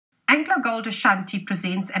AngloGold Ashanti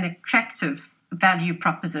presents an attractive value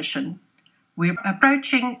proposition. We're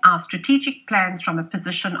approaching our strategic plans from a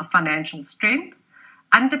position of financial strength,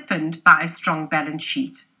 underpinned by a strong balance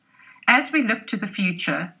sheet. As we look to the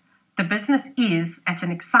future, the business is at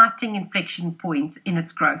an exciting inflection point in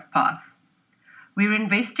its growth path. We're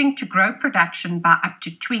investing to grow production by up to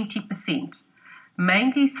 20%,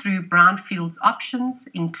 mainly through brownfields options,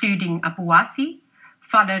 including Obuasi,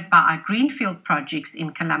 followed by our greenfield projects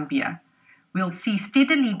in Colombia. We'll see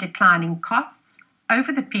steadily declining costs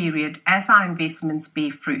over the period as our investments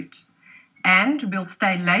bear fruit, and we'll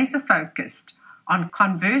stay laser-focused on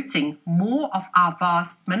converting more of our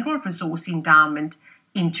vast mineral resource endowment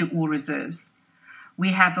into ore reserves. We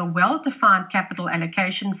have a well-defined capital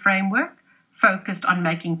allocation framework focused on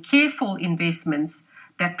making careful investments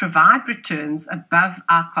that provide returns above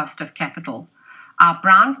our cost of capital. Our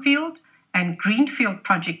brownfield and greenfield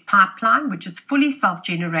project pipeline, which is fully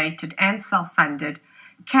self-generated and self-funded,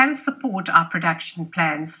 can support our production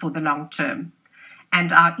plans for the long term.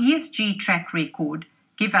 And our ESG track record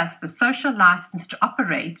give us the social license to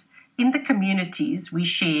operate in the communities we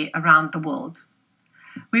share around the world.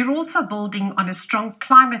 We're also building on a strong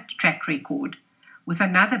climate track record, with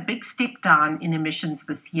another big step down in emissions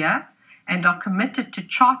this year, and are committed to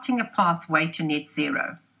charting a pathway to net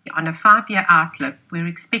zero. On a 5-year outlook, we're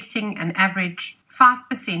expecting an average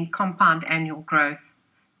 5% compound annual growth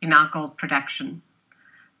in our gold production.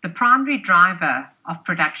 The primary driver of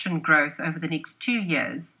production growth over the next 2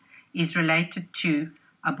 years is related to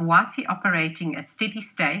Obuasi operating at steady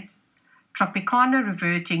state, Tropicana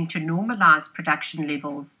reverting to normalized production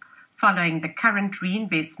levels following the current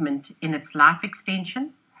reinvestment in its life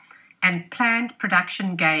extension, and planned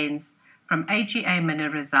production gains from AGA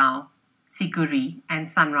Mineração, Siguri, and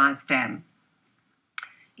Sunrise Dam.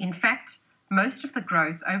 In fact, most of the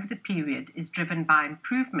growth over the period is driven by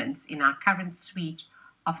improvements in our current suite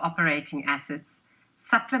of operating assets,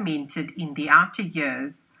 supplemented in the outer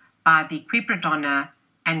years by the Quebradona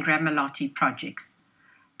and Gramalote projects.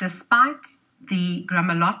 Despite the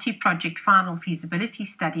Gramalote project final feasibility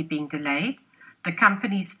study being delayed, the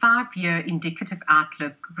company's 5-year indicative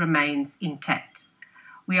outlook remains intact.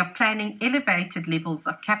 We are planning elevated levels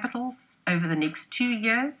of capital over the next 2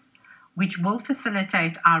 years, which will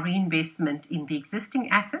facilitate our reinvestment in the existing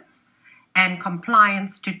assets and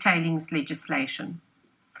compliance to tailings legislation.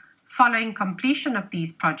 Following completion of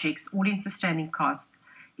these projects, all-in sustaining cost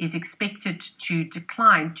is expected to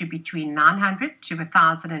decline to between $900 to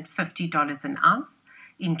 $1,050 an ounce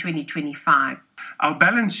in 2025. Our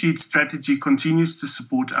balance sheet strategy continues to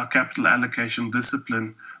support our capital allocation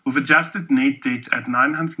discipline, with adjusted net debt at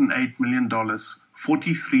 $908 million,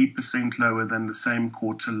 43% lower than the same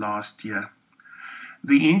quarter last year.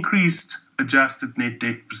 The increased adjusted net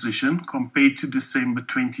debt position compared to December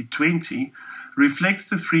 2020 reflects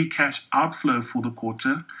the free cash outflow for the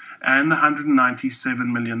quarter and the $197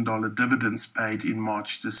 million dividends paid in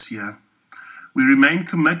March this year. We remain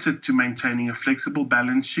committed to maintaining a flexible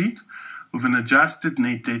balance sheet with an adjusted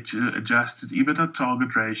net debt to adjusted EBITDA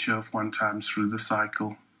target ratio of 1 times through the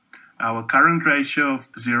cycle. Our current ratio of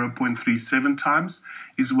 0.37 times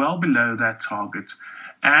is well below that target,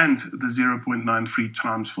 and the 0.93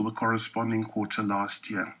 times for the corresponding quarter last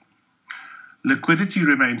year. Liquidity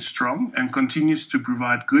remains strong and continues to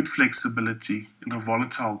provide good flexibility in a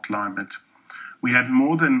volatile climate. We had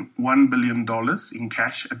more than $1 billion in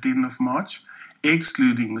cash at the end of March,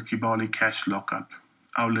 excluding the Kibali cash lockup.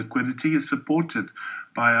 Our liquidity is supported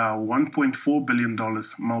by our $1.4 billion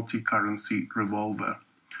multi-currency revolver.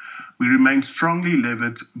 We remain strongly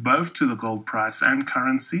levered both to the gold price and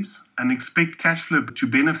currencies, and expect cash flow to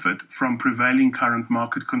benefit from prevailing current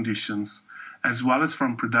market conditions, as well as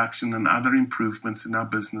from production and other improvements in our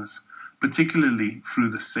business, particularly through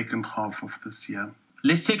the second half of this year.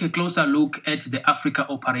 Let's take a closer look at the Africa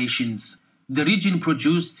operations. The region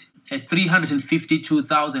produced at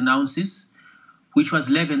 352,000 ounces, which was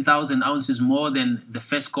 11,000 ounces more than the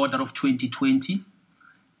first quarter of 2020,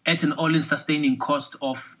 at an all-in sustaining cost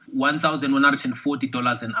of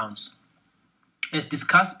 $1,140 an ounce. As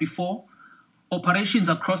discussed before, operations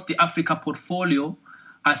across the Africa portfolio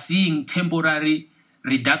are seeing temporary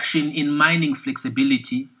reduction in mining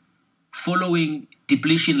flexibility following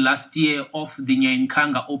depletion last year of the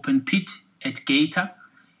Nyankanga open pit at Geita,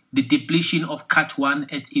 the depletion of Cut 1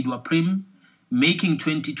 at Iduapriem, making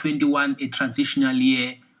 2021 a transitional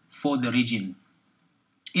year for the region.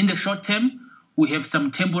 In the short term, we have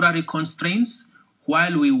some temporary constraints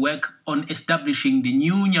while we work on establishing the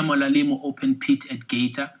new Nyamalalemo open pit at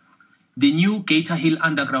Geita, the new Geita Hill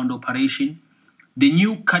underground operation, the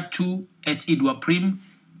new Cut 2 at Iduapriem,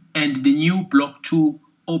 and the new Block 2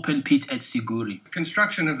 open pit at Siguri.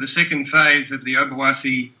 Construction of the second phase of the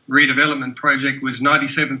Obuasi redevelopment project was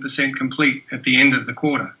 97% complete at the end of the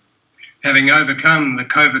quarter, having overcome the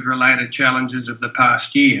COVID-related challenges of the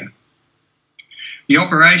past year. The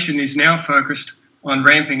operation is now focused on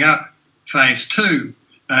ramping up phase 2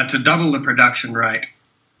 to double the production rate.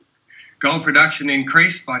 Gold production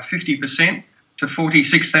increased by 50% to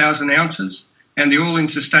 46,000 ounces, and the all-in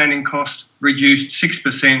sustaining cost reduced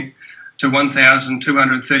 6% to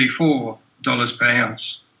 $1,234 per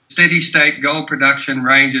ounce. Steady-state gold production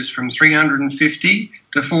ranges from 350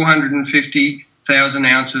 to 450,000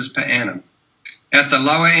 ounces per annum, at the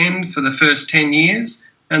lower end for the first 10 years,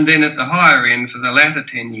 and then at the higher end for the latter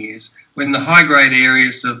 10 years, when the high-grade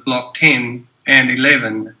areas of Block 10 and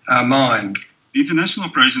 11 are mined. The international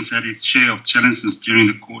operations had its share of challenges during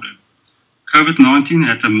the quarter. COVID-19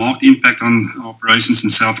 had a marked impact on operations in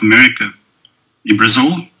South America. In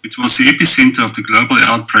Brazil, which was the epicenter of the global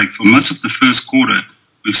outbreak for most of the first quarter,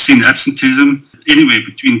 we've seen absenteeism anywhere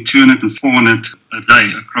between 200 and 400 a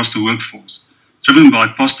day across the workforce, driven by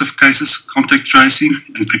positive cases, contact tracing,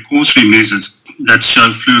 and precautionary measures that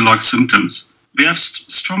show flu-like symptoms. We have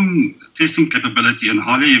strong testing capability and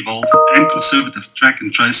highly evolved and conservative track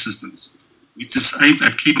and trace systems, which is aimed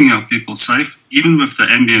at keeping our people safe, even with the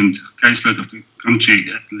ambient caseload of the country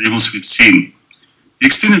at levels we've seen. The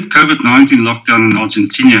extended COVID-19 lockdown in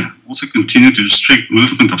Argentina also continued to restrict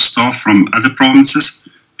movement of staff from other provinces,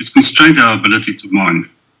 which constrained our ability to mine.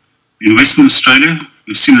 In Western Australia,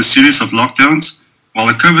 we've seen a series of lockdowns, while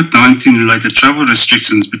the COVID-19 related travel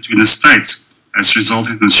restrictions between the states has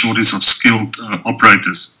resulted in a shortage of skilled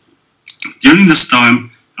operators. During this time,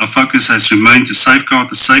 our focus has remained to safeguard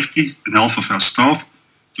the safety and health of our staff,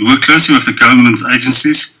 to work closely with the government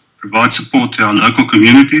agencies, provide support to our local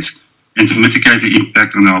communities, and to mitigate the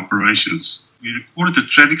impact on our operations. We recorded a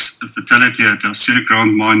tragic fatality at our Serra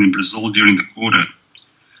Grande mine in Brazil during the quarter.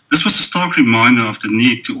 This was a stark reminder of the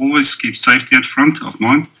need to always keep safety at front of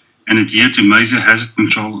mind and adhere to major hazard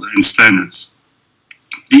control and standards.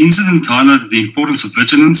 The incident highlighted the importance of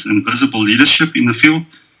vigilance and visible leadership in the field,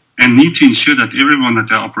 and need to ensure that everyone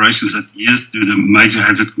at our operations adheres to the major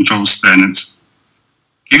hazard control standards.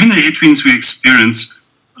 Given the headwinds we experienced,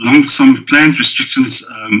 along with some planned reductions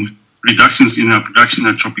in our production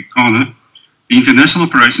at Tropicana, the international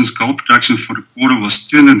operations gold production for the quarter was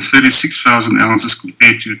 236,000 ounces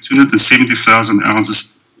compared to 270,000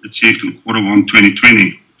 ounces achieved in Q1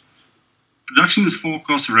 2020. Production is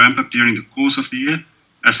forecast to ramp up during the course of the year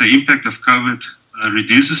as the impact of COVID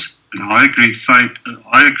reduces and higher grade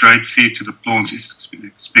feed to the plants is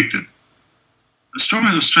expected. A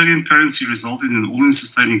stronger Australian currency resulted in all-in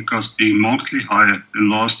sustaining costs being markedly higher than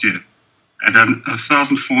last year, at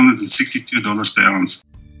 $1,462 per ounce.